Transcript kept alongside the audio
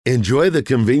Enjoy the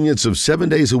convenience of 7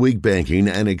 days a week banking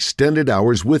and extended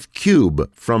hours with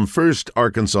Cube from First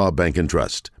Arkansas Bank and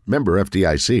Trust. Member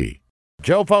FDIC.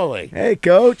 Joe Foley. Hey,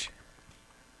 Coach.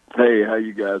 Hey, how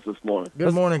you guys this morning?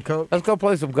 Good morning, Coach. Let's go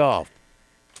play some golf.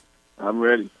 I'm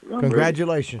ready.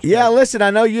 Congratulations. Yeah, listen, I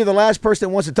know you're the last person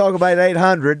that wants to talk about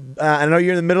 800. I know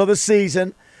you're in the middle of the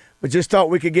season, but just thought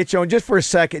we could get you on just for a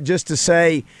second just to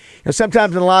say,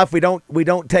 sometimes in life we don't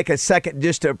take a second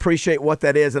just to appreciate what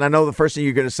that is. And I know the first thing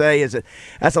you're going to say is that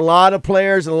that's a lot of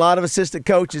players and a lot of assistant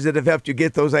coaches that have helped you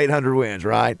get those 800 wins,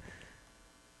 right?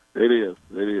 It is.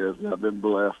 I've been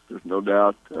blessed. There's no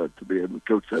doubt to be able to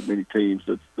coach that many teams.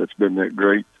 That's been that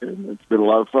great, and it's been a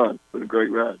lot of fun. It's been a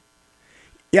great ride.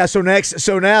 Yeah. So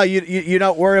now you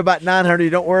don't worry about 900.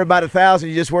 You don't worry about 1,000.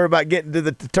 You just worry about getting to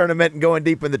the tournament and going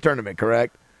deep in the tournament.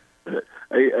 Correct?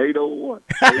 801.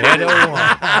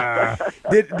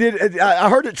 801. Did I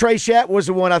heard that Trey Shapp was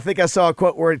the one? I think I saw a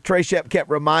quote where Trey Shapp kept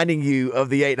reminding you of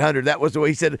the 800. That was the way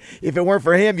he said. If it weren't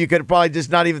for him, you could have probably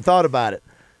just not even thought about it.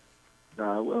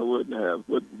 I wouldn't have.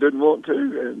 Didn't want to.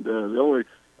 And the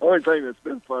only thing that's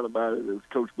been fun about it is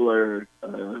Coach Blair. It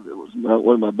was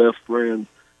one of my best friends.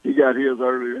 He got his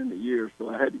earlier in the year, so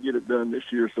I had to get it done this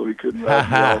year so he couldn't ride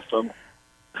me off some.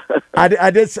 I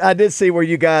did see where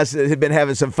you guys had been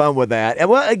having some fun with that. And,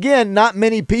 well, again, not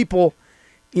many people,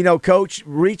 Coach,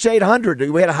 reach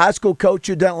 800. We had a high school coach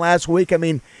who done it last week. I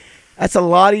mean, that's a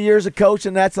lot of years of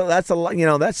coaching. That's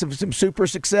some super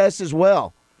success as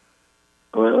well.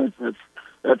 Well,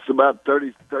 that's about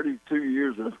 32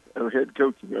 years of head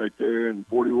coaching right there, and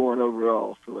 41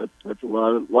 overall. So that's a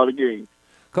lot of games.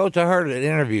 Coach, I heard an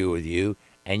interview with you,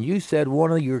 and you said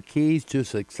one of your keys to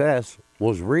success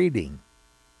was reading.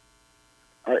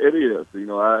 It is.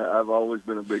 I've always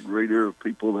been a big reader of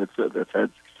people that's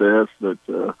had success, that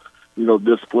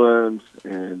disciplines,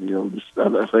 and just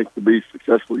I think to be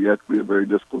successful, you have to be a very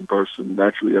disciplined person.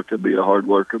 Naturally, you have to be a hard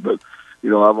worker. But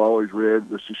I've always read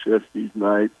the Krzyzewski's,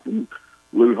 Knights, and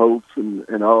Lou Holtz,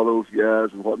 and all those guys,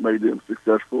 and what made them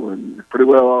successful, and pretty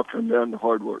well all come down to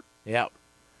hard work. Yep.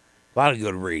 A lot of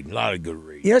good reading.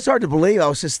 It's hard to believe. I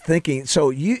was just thinking. So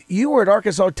you were at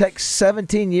Arkansas Tech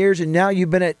 17 years, and now you've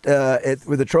been at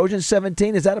with the Trojans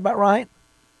 17. Is that about right?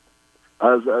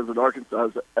 I was at Arkansas. I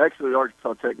was actually at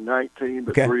Arkansas Tech 19,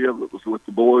 but Okay. 3 of it was with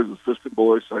the boys, assistant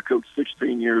boys. So I coached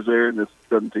 16 years there, and it's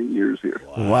 17 years here.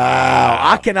 Wow.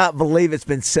 I cannot believe it's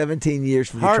been 17 years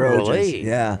for the Hard to Trojans. believe.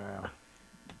 Yeah.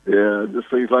 Yeah, it just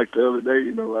seems like the other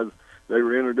day, they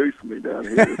were introducing me down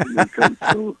here as a new coach.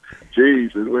 So,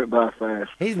 geez, it went by fast.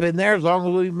 He's been there as long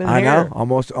as we've been I here.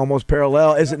 know, almost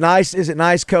parallel. Is it nice? Is it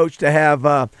nice, Coach, to have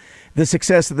the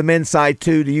success of the men's side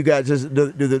too? Do you guys, do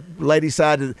the ladies'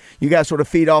 side? Do you guys sort of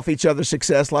feed off each other's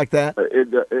success like that?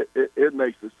 It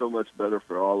makes it so much better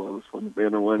for all of us when the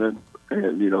men are winning,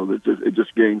 and it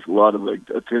just gains a lot of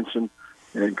attention.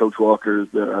 And Coach Walker,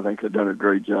 I think, has done a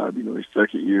great job. His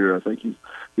second year, I think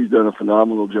he's done a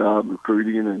phenomenal job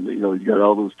recruiting, and he's got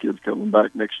all those kids coming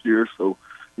back next year. So,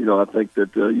 I think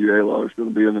that UALR is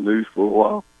going to be in the news for a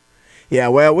while. Yeah,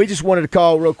 well, we just wanted to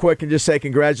call real quick and just say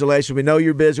congratulations. We know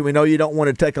you're busy. We know you don't want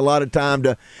to take a lot of time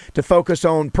to focus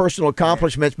on personal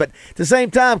accomplishments. But at the same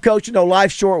time, Coach,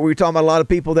 life's short. We were talking about a lot of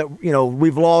people that,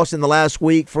 we've lost in the last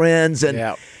week, friends. And,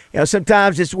 Yeah.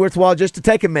 Sometimes it's worthwhile just to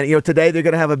take a minute. Today they're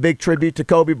going to have a big tribute to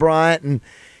Kobe Bryant. And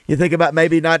you think about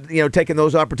maybe not, taking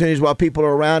those opportunities while people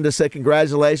are around to say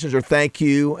congratulations or thank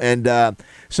you. And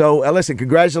so, listen,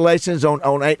 congratulations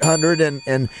on 800.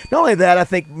 And not only that, I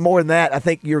think more than that, I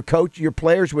think your coach, your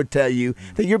players would tell you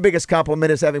that your biggest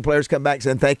compliment is having players come back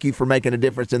saying thank you for making a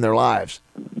difference in their lives.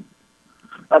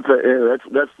 I'd say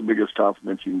that's the biggest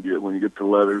compliment you can get when you get the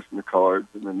letters and the cards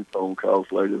and then the phone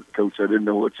calls later. Coach, I didn't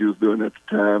know what you was doing at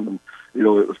the time, and it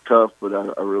was tough, but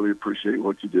I really appreciate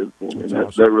what you did for me. And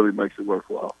that really makes it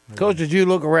worthwhile. Coach, as you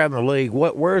look around the league,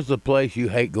 where's the place you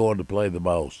hate going to play the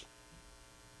most?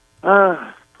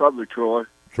 Probably Troy.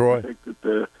 Troy? I think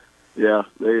that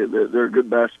they're a good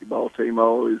basketball team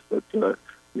always, but they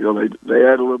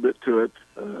add a little bit to it.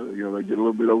 They get a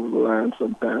little bit over the line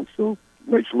sometimes, so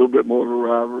it makes a little bit more of a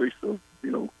rivalry. So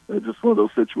it's just one of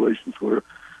those situations where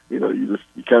you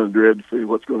kind of dread to see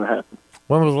what's going to happen.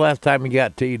 When was the last time you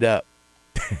got teed up?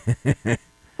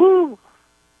 Woo!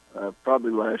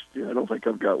 Probably last year. I don't think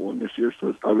I've got one this year, so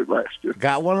it's probably last year.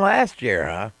 Got one last year,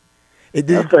 huh? I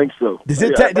think so.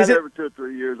 Every 2 or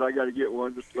 3 years, I got to get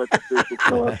one just to let the officials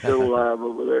know I'm still alive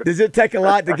over there. Does it take a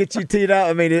lot to get you teed up?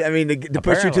 I mean, to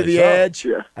push you to the so. edge?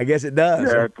 Yeah. I guess it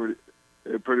does. Yeah,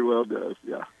 it pretty well does.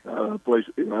 Yeah, I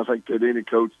think that any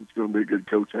coach that's going to be a good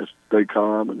coach has to stay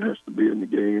calm and has to be in the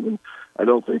game. And I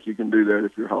don't think you can do that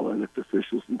if you're hollering at the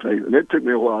officials and tape. And it took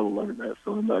me a while to learn that,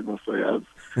 so I'm not going to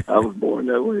say I was born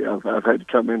that way. I've had to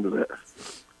come into that.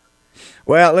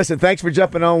 Well, listen, thanks for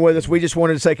jumping on with us. We just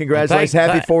wanted to say congratulations.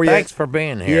 Happy for you. Thanks for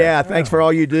being here. Yeah, thanks for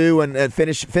all you do, and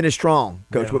finish strong.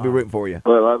 Coach, we'll be rooting for you.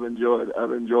 Well, I've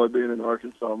enjoyed being in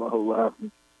Arkansas my whole life.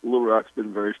 Little Rock's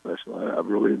been very special. I've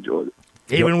really enjoyed it.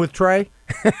 Even with Trey?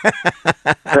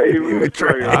 Even with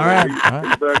Trey. All right.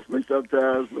 He bucks me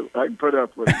sometimes, but I can put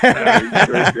up with it. He's a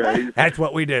great guy. That's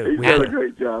what we do. He's done a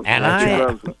great job. And He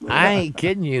loves us, man. I ain't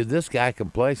kidding you. This guy can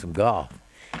play some golf.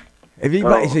 If you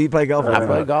play, so you play golf? I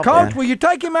play golf. Coach, will you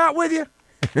take him out with you?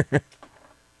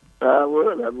 I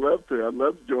would. I'd love to. I'd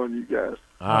love to join you guys.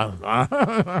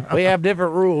 We have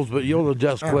different rules, but you'll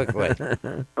adjust quickly.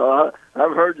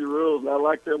 I've heard your rules, and I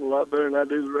like them a lot better than I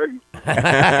do the regular.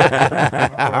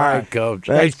 All right, Coach.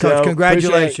 Thanks, Coach. Joe.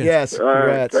 Congratulations. Appreciate it. Yes, All right.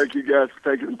 congrats. Thank you guys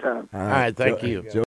for taking the time. All right, thank you.